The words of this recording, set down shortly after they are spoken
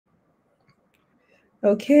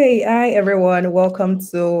Okay, hi everyone. Welcome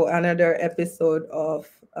to another episode of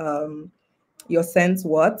Your Sense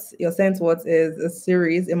What. Your Sense What is a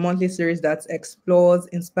series, a monthly series that explores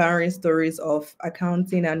inspiring stories of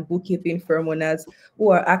accounting and bookkeeping firm owners who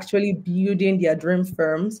are actually building their dream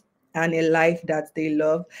firms and a life that they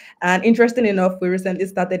love. And interesting enough, we recently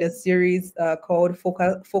started a series called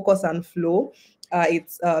Focus and Flow.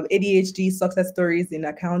 It's ADHD success stories in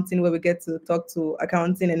accounting, where we get to talk to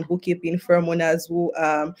accounting and bookkeeping firm owners who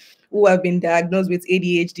have been diagnosed with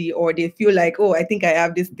ADHD, or they feel like, oh, I think I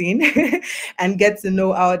have this thing, and get to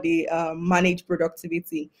know how they manage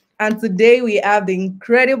productivity. And today we have the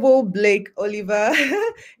incredible Blake Oliver.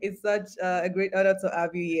 It's such a great honor to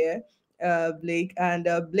have you here, Blake. And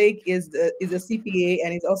Blake is a CPA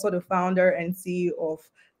and is also the founder and CEO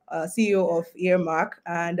of Earmark.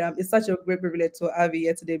 And it's such a great privilege to have you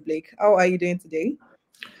here today, Blake. How are you doing today?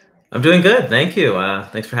 I'm doing good. Thank you.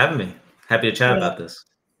 Thanks for having me. Happy to chat Yeah. about this.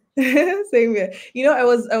 Same here. I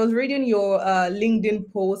was reading your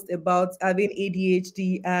LinkedIn post about having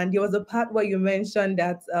ADHD, and there was a part where you mentioned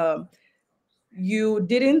that you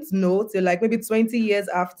didn't know till like maybe 20 years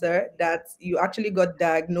after that you actually got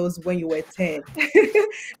diagnosed when you were 10. Do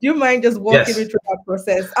you mind just walking me Yes. through that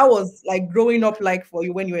process? I was like growing up like for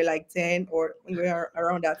you when you were like 10 or when you were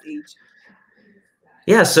around that age.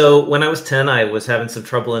 Yeah. So when I was 10, I was having some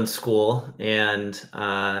trouble in school and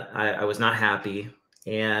I was not happy.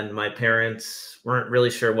 And my parents weren't really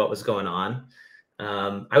sure what was going on.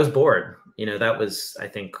 I was bored. That was, I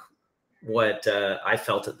think, what I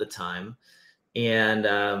felt at the time. And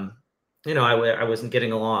I wasn't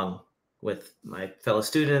getting along with my fellow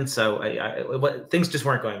students. So things just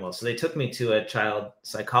weren't going well. So they took me to a child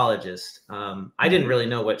psychologist. I didn't Mhm. really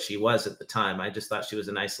know what she was at the time. I just thought she was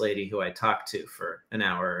a nice lady who I talked to for an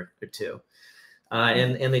hour or two.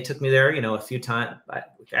 And they took me there, a few times,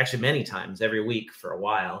 actually many times every week for a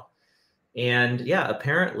while. And yeah,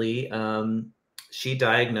 apparently she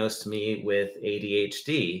diagnosed me with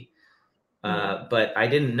ADHD, Mm. but I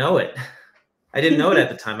didn't know it. I didn't know it at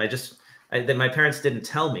the time. That my parents didn't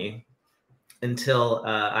tell me until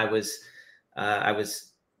I was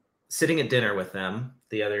sitting at dinner with them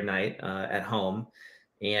the other night at home,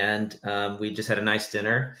 and we just had a nice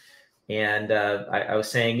dinner. And I was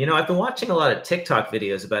saying, I've been watching a lot of TikTok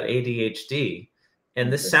videos about ADHD, and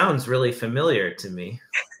this Interesting. sounds really familiar to me.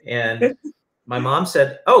 And my mom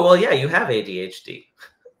said, "Oh, well, yeah, you have ADHD."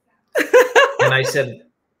 And I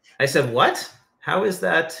said, "What? How is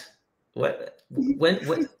that? What?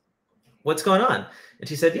 What's going on?" And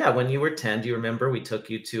she said, "Yeah, when you were 10, do you remember we took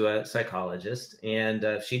you to a psychologist and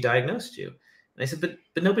she diagnosed you?" And I said,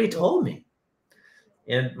 "But nobody Wow. told me."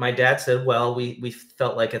 And my dad said, "Well, we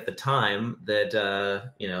felt like at the time that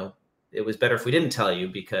it was better if we didn't tell you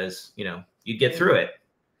because you'd get through Mm, it."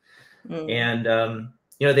 mm. And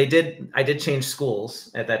I did change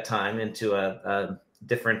schools at that time into a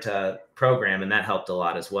different program, and that helped a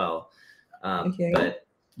lot as well. Okay. But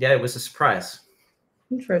yeah, it was a surprise.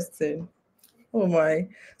 Interesting. Oh my.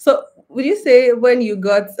 So would you say when you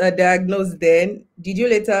got diagnosed then, did you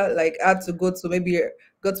later like had to go to maybe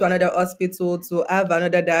go to another hospital to have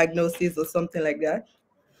another diagnosis or something like that?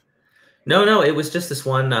 No, no, it was just this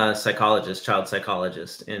one psychologist, child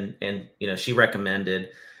psychologist, and she recommended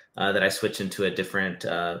that I switch into a different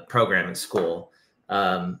program in school.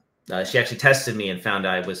 She actually tested me and found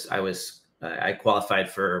I qualified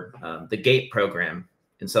for the GATE program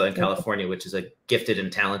in Southern Okay. California, which is a gifted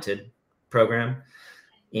and talented program.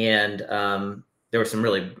 And there were some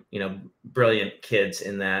really brilliant kids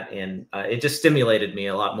in that, and it just stimulated me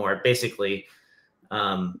a lot more. Basically,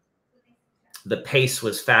 um, the pace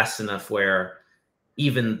was fast enough where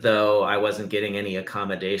even though I wasn't getting any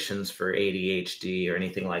accommodations for ADHD or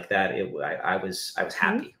anything like that, I was Mhm.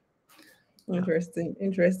 happy. Yeah. Interesting.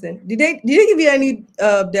 Interesting. Did they give you any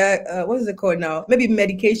what is it called now? Maybe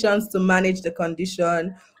medications to manage the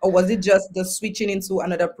condition, or was it just the switching into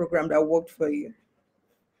another program that worked for you?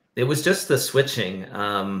 It was just the switching.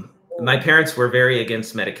 My Oh, parents were very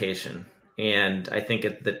against medication, and I think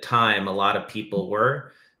at the time a lot of people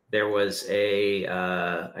were. There was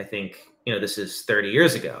I think this is 30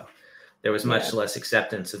 years ago. There was yeah. much less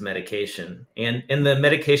acceptance of medication, and the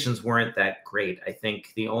medications weren't that great. I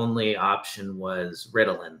think the only option was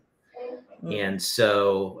Ritalin, Mm. and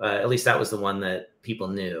so at least that was the one that people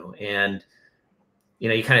knew. And you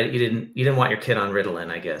didn't want your kid on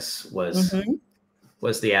Ritalin, I guess, Mm-hmm.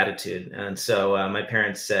 was the attitude. And so my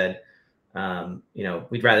parents said,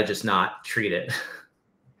 we'd rather just not treat it.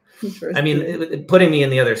 I mean, Interesting. putting me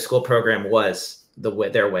in the other school program was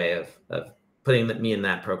their way of putting me in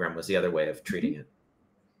that program was the other way of treating it.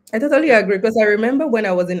 I totally Yeah. agree because I remember when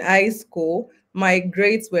I was in high school, my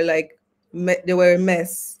grades were like they were a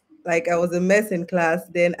mess. Like I was a mess in class.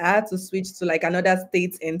 Then I had to switch to like another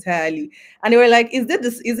state entirely, and they were like, Is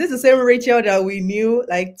this the same Rachel that we knew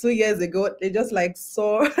like 2 years ago?" They just like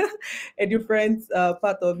saw a different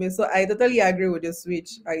part of me. So I totally agree with the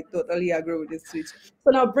switch. I totally agree with the switch.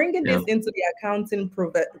 So now bringing Yeah. this into the accounting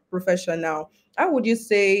profession now, how would you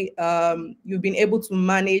say you've been able to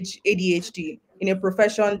manage ADHD in a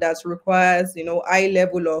profession that requires, high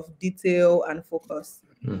level of detail and focus?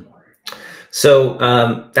 Hmm. So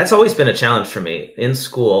that's always been a challenge for me in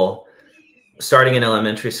school. Starting in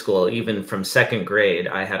elementary school, even from second grade,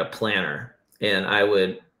 I had a planner and I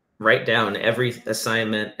would write down every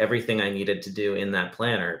assignment, everything I needed to do in that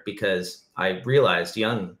planner because I realized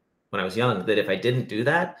when I was young, that if I didn't do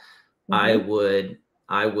that, I Mm-hmm. would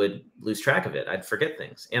I would lose track of it. I'd forget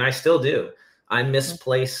things. And I still do. I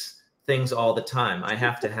misplace things all the time. I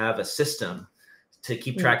have to have a system to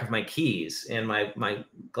keep Mm-hmm. track of my keys and my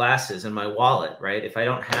glasses and my wallet, right? If I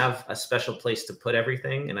don't have a special place to put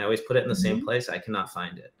everything and I always put it in the same Mm-hmm. place, I cannot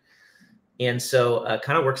find it. And so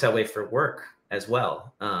kind of works that way for work as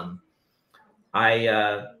well.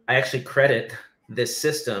 I actually credit this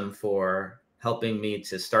system for helping me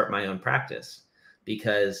to start my own practice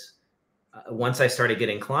because once I started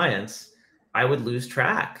getting clients, I would lose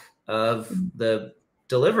track of the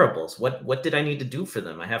deliverables. What did I need to do for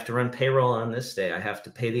them? I have to run payroll on this day. I have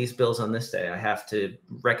to pay these bills on this day. I have to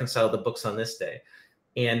reconcile the books on this day.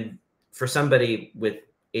 And for somebody with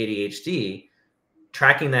ADHD,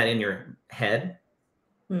 tracking that in your head,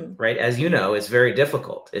 Mm-hmm. right, as you know, is very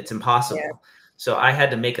difficult. It's Yeah. impossible. So I had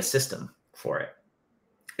to make a system for it.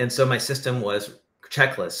 And so my system was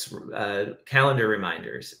checklists, calendar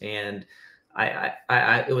reminders, and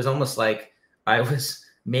it was almost like I was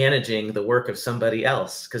managing the work of somebody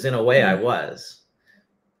else because in a way I Mm-hmm. was,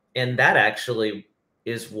 and that actually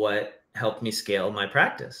is what helped me scale my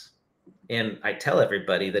practice. And I tell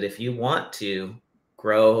everybody that if you want to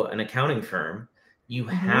grow an accounting firm, you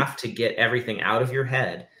Mm-hmm. have to get everything out of your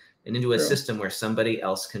head and into a True. system where somebody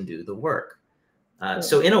else can do the work. True.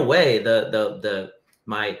 So in a way, the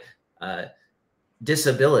my uh,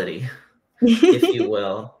 disability, if you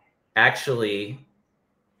will, actually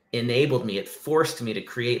enabled me, it forced me to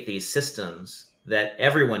create these systems that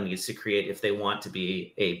everyone needs to create if they want to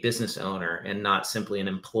be a business owner and not simply an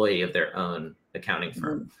employee of their own accounting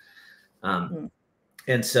firm. Um, Mm-hmm.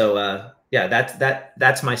 and so, yeah,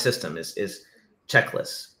 that's my system is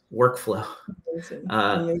checklists, workflow, Amazing.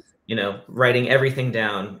 uh, Amazing. writing everything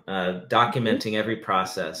down, documenting every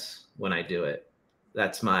process when I do it.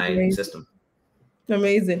 That's my Amazing. system.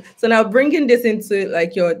 Amazing. So now bringing this into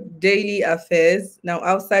like your daily affairs now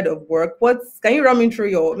outside of work, what's can you run me through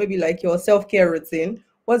your maybe like your self-care routine?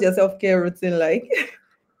 What's your self-care routine like?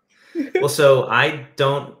 Well, so I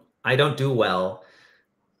don't do well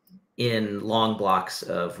in long blocks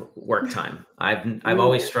of work time. I've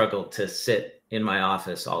always Ooh. struggled to sit in my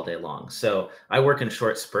office all day long. So I work in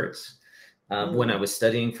short spurts. When I Mm. was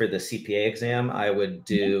studying for the CPA exam, I would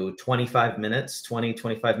do 25 minutes,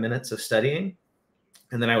 25 minutes of studying,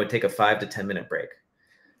 and then I would take a 5 to 10 minute break.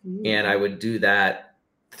 And Ooh. I would do that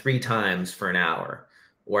 3 times for an hour,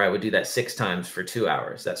 or I would do that 6 times for 2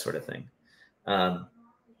 hours, that sort of thing. Um,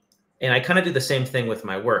 and I kind of do the same thing with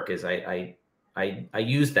my work. Is I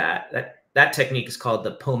use that technique is called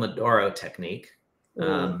the Pomodoro technique,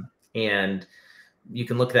 Ooh. and you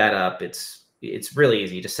can look that up. It's really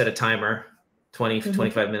easy. You just set a timer, 20 Mhm.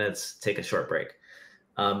 25 minutes, take a short break.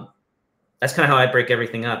 Um, that's kind of how I break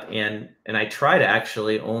everything up, and I try to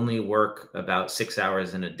actually only work about 6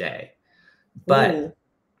 hours in a day. But Ooh.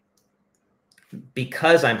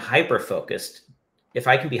 because I'm hyper focused, if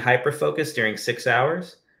I can be hyper focused during 6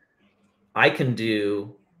 hours, I can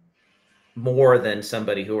do more than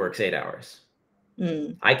somebody who works 8 hours.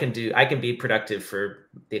 Mm. I can be productive for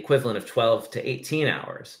the equivalent of 12 to 18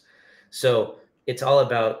 hours. So it's all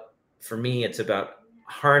about, for me, it's about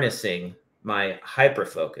harnessing my hyper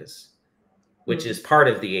focus, which Mm. is part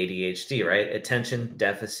of the ADHD, right? Attention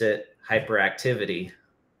deficit hyperactivity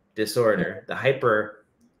disorder. The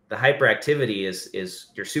hyperactivity is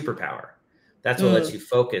your superpower. That's what lets Mm. you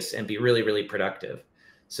focus and be really, really productive.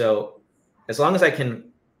 So as long as I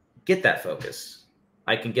can get that focus,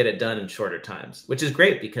 I can get it done in shorter times, which is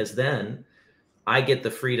great because then I get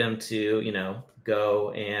the freedom to,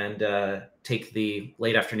 go and take the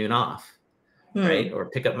late afternoon off, right? Mm. Or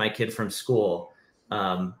pick up my kid from school.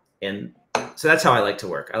 And so that's how I like to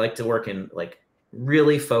work. I like to work in like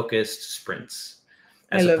really focused sprints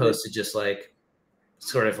I as love it. opposed to just like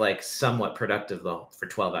sort of like somewhat productive though for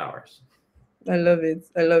 12 hours. I love it.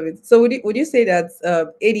 I love it. So would you say that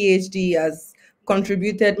ADHD has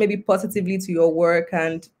contributed maybe positively to your work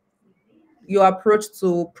and your approach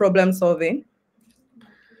to problem solving?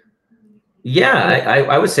 Yeah,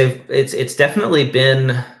 I would say it's definitely been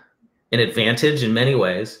an advantage in many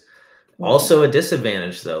ways. Mm. Also a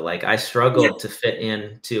disadvantage though. Like I struggled to fit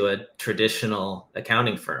into a traditional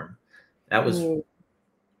accounting firm. That was Oh.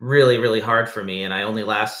 really, really hard for me. And I only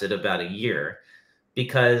lasted about a year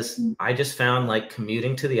because I just found like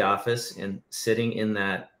commuting to the office and sitting in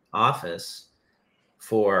that office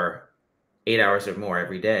for 8 hours or more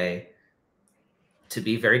every day to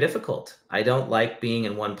be very difficult. I don't like being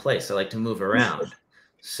in one place. I like to move around. Oh.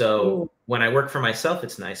 So when I work for myself,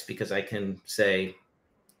 it's nice because I can say,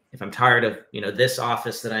 if I'm tired of, this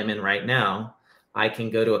office that I'm in right now, I can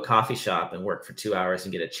go to a coffee shop and work for 2 hours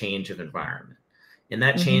and get a change of environment. And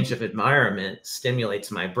that Mhm. change of environment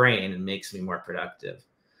stimulates my brain and makes me more productive.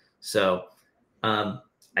 So um,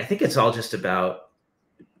 I think it's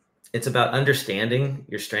about understanding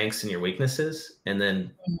your strengths and your weaknesses, and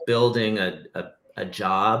then building a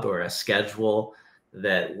job or a schedule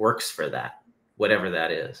that works for that, whatever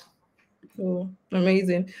that is. Oh,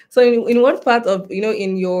 amazing. So in what part of,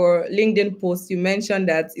 in your LinkedIn post, you mentioned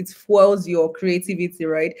that it fuels your creativity,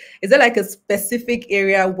 right? Is there like a specific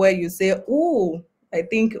area where you say, oh, I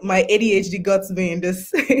think my ADHD got me in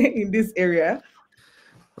this in this area?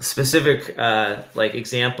 Specific like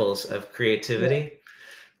examples of Yeah. creativity. Mm-hmm.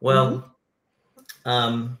 Well,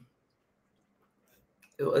 um,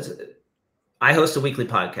 it was, I host a weekly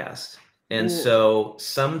podcast. And Oh, so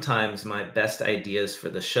sometimes my best ideas for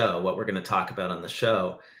the show, what we're going to talk about on the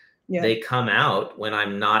show, yeah. they come out when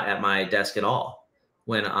I'm not at my desk at all,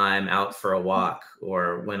 when I'm out for a walk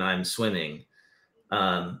or when I'm swimming.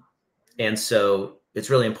 Um, and so it's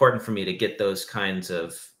really important for me to get those kinds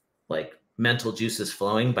of like mental juices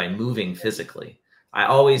flowing by moving physically. I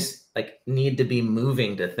always like need to be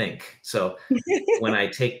moving to think. So when I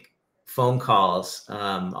take phone calls,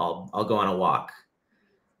 I'll go on a walk,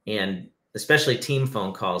 and especially team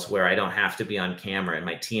phone calls where I don't have to be on camera and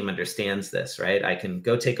my team understands this, right? I can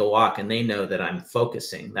go take a walk and they know that I'm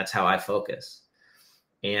focusing. That's how I focus.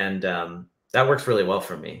 And that works really well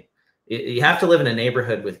for me. You have to live in a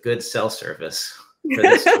neighborhood with good cell service for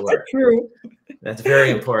this to work. True. That's very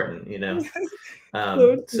important.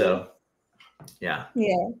 So true. So yeah.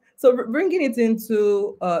 Yeah. So bringing it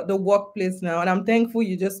into the workplace now, and I'm thankful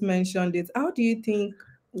you just mentioned it. How do you think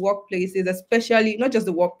workplaces, especially not just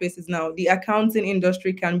the workplaces now, the accounting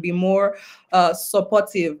industry can be more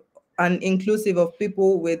supportive and inclusive of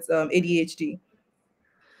people with ADHD?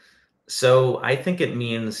 So I think it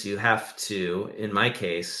means you have to, in my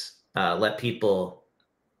case, let people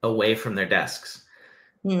away from their desks.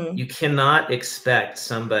 Hmm. You cannot expect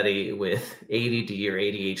somebody with ADD or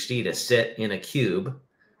ADHD to sit in a cube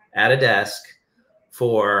at a desk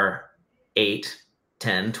for 8,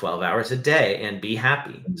 10, 12 hours a day and be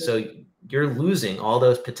happy. So you're losing all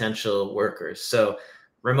those potential workers. So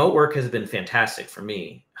remote work has been fantastic for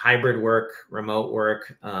me. Hybrid work, remote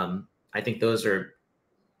work. I think those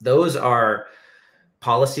are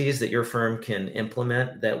policies that your firm can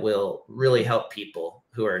implement that will really help people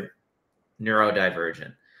who are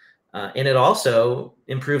neurodivergent. And it also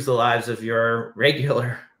improves the lives of your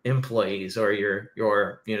regular employees or your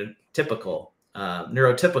typical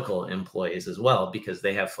neurotypical employees as well, because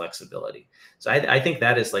they have flexibility. So I think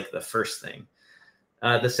that is like the first thing.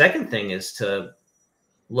 The second thing is to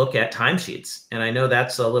look at timesheets, and I know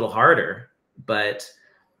that's a little harder, but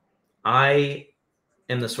I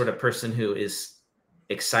am the sort of person who is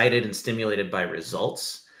excited and stimulated by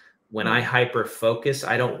results. When I Hmm. hyper focus,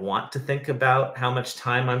 I don't want to think about how much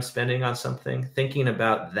time I'm spending on something. Thinking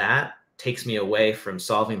about that takes me away from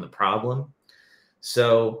solving the problem.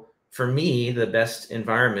 So for me, the best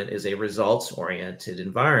environment is a results oriented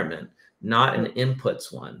environment, not an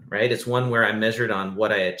inputs one, right? It's one where I'm measured on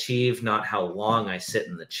what I achieve, not how long I sit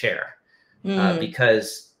in the chair. Uh, Hmm.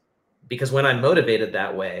 because because when I'm motivated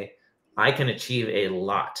that way, I can achieve a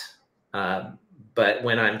lot. Uh, but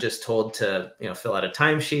when I'm just told to, fill out a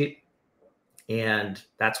timesheet and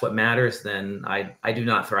that's what matters, then I do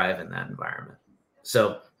not thrive in that environment.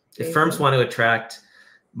 So if firms Amazing. want to attract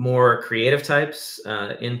more creative types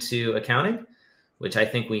into accounting, which I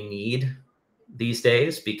think we need these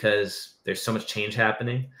days because there's so much change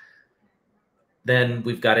happening, then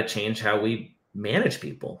we've got to change how we manage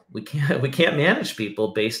people. We can't manage people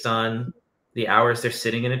based on the hours they're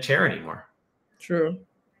sitting in a chair anymore. True.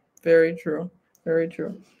 Very true. Very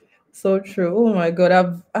true. So true. Oh my God.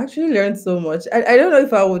 I've actually learned so much. I don't know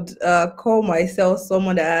if I would call myself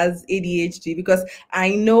someone that has ADHD, because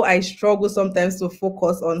I know I struggle sometimes to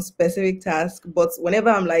focus on specific tasks, but whenever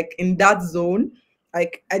I'm like in that zone,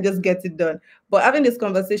 like I just get it done. But having this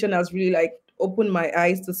conversation has really like opened my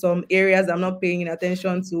eyes to some areas I'm not paying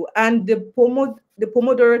attention to. And the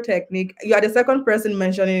Pomodoro technique, you are the second person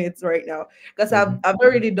mentioning it right now, because Mhm. I've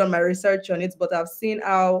already done my research on it, but I've seen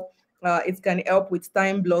how it can help with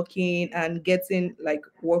time blocking and getting like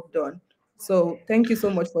work done. So thank you so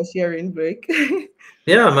much for sharing, Blake.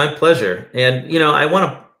 Yeah, my pleasure. And I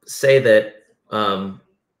want to say that um,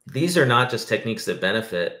 these are not just techniques that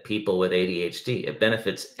benefit people with ADHD. It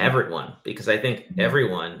benefits everyone because I think Mhm.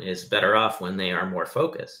 everyone is better off when they are more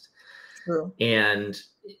focused. True. And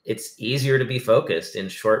it's easier to be focused in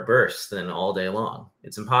short bursts than all day long.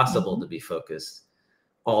 It's impossible Mhm. to be focused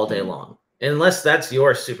all day Mm. long, unless that's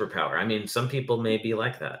your superpower. I mean, some people may be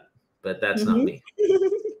like that, but that's not Mhm. me.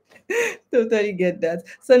 Totally get that.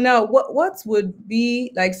 So now, what would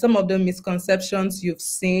be like some of the misconceptions you've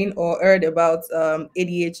seen or heard about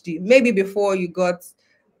ADHD? Maybe before you got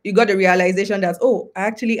the realization that, oh, I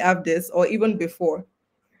actually have this, or even before,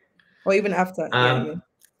 or even after. Yeah, I Um, mean.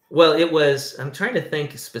 well, I'm trying to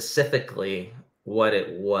think specifically what it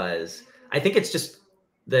was. I think it's just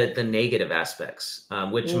the negative aspects,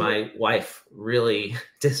 which Oh. my wife really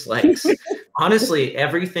dislikes. Honestly,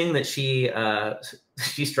 everything that she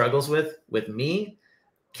struggles with me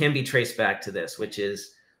can be traced back to this, which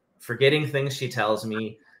is forgetting things she tells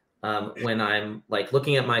me when I'm like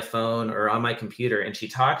looking at my phone or on my computer and she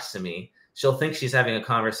talks to me. She'll think she's having a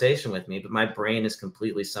conversation with me, but my brain is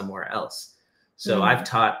completely somewhere else. So Mm. I've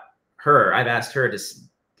asked her to,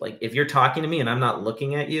 like, if you're talking to me and I'm not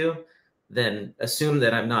looking at you, then assume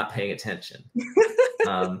that I'm not paying attention.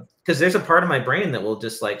 Because there's a part of my brain that will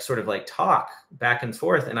just like sort of like talk back and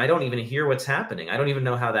forth, and I don't even hear what's happening. I don't even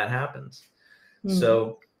know how that happens. Mm.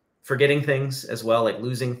 So forgetting things as well, like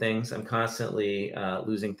losing things. I'm constantly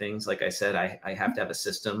losing things. Like I said, I have to have a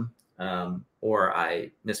system, or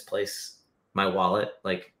I misplace my wallet.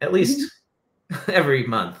 Like at least every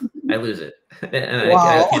month, I lose it, and I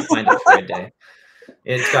Wow. can't find it for a day.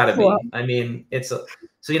 It's got to Wow. be. I mean, it's a,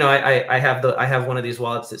 so I have one of these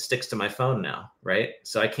wallets that sticks to my phone now, right?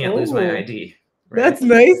 So I can't lose my Oh, ID, right? that's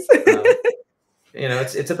nice. Um,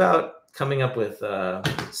 it's about coming up with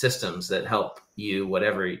systems that help you,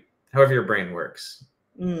 however your brain works.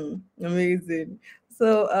 Amazing.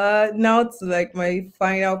 So now to like my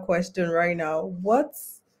final question right now. What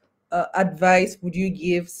advice would you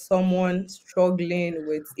give someone struggling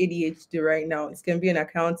with ADHD right now? It can be an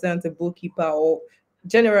accountant, a bookkeeper, or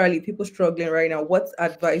generally people struggling right now. What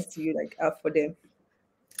advice do you like have for them?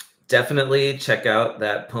 Definitely check out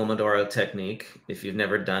that Pomodoro technique if you've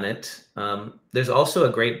never done it. There's also a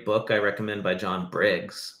great book I recommend by John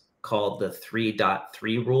Briggs called The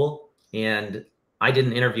 3.3 Rule. And I did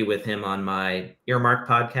an interview with him on my Earmark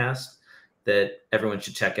podcast that everyone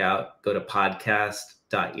should check out. Go to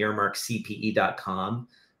podcast.earmarkcpe.com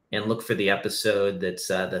and look for the episode that's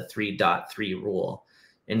the 3.3 Rule.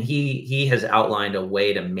 And he has outlined a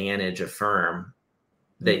way to manage a firm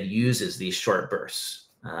that Mm. uses these short bursts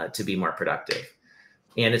to be more productive.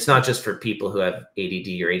 And it's not just for people who have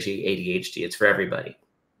ADD or ADHD, it's for everybody.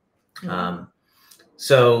 Mm. Um,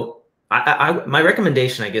 so my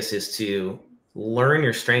recommendation, I guess, is to learn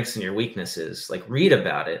your strengths and your weaknesses, like read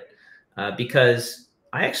about it, because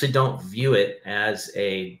I actually don't view it as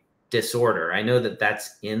a disorder. I know that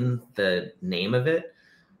that's in the name of it,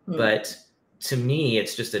 Mm. but to me,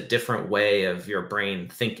 it's just a different way of your brain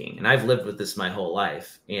thinking. And I've lived with this my whole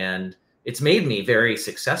life. And it's made me very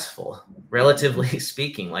successful, relatively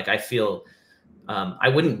speaking. Like I feel I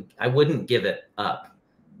wouldn't give it up.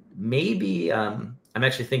 Maybe I'm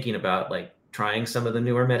actually thinking about like trying some of the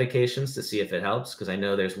newer medications to see if it helps, because I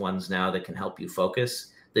know there's ones now that can help you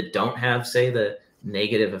focus that don't have, say, the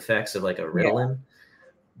negative effects of like a Yeah. Ritalin.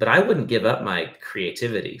 But I wouldn't give up my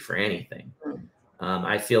creativity for anything. Mm.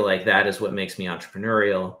 I feel like that is what makes me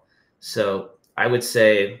entrepreneurial. So I would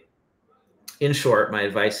say, in short, my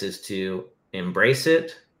advice is to embrace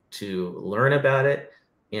it, to learn about it,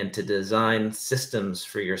 and to design systems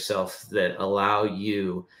for yourself that allow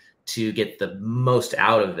you to get the most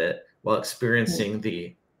out of it while Mm. experiencing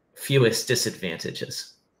the fewest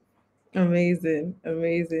disadvantages. Amazing,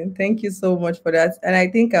 amazing. Thank you so much for that. And I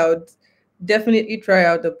think I would definitely try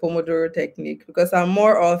out the Pomodoro technique, because I'm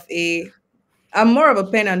more of a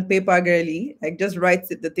pen and paper girly. Like just write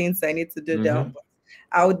the things I need to do down. Hmm. But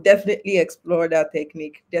I would definitely explore that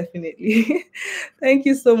technique. Definitely. Thank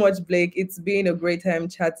you so much, Blake. It's been a great time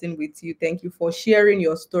chatting with you. Thank you for sharing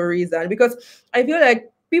your stories. And because I feel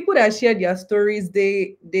like people that share their stories,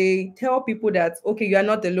 they tell people that, okay, you are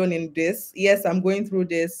not alone in this. Yes, I'm going through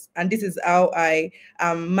this, and this is how I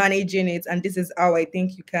am managing it, and this is how I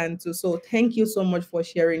think you can too. So thank you so much for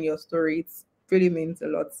sharing your story. It really means a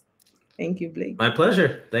lot. Thank you, Blake. My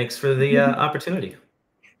pleasure. Thanks for the opportunity.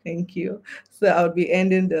 Thank you. So I'll be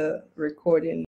ending the recording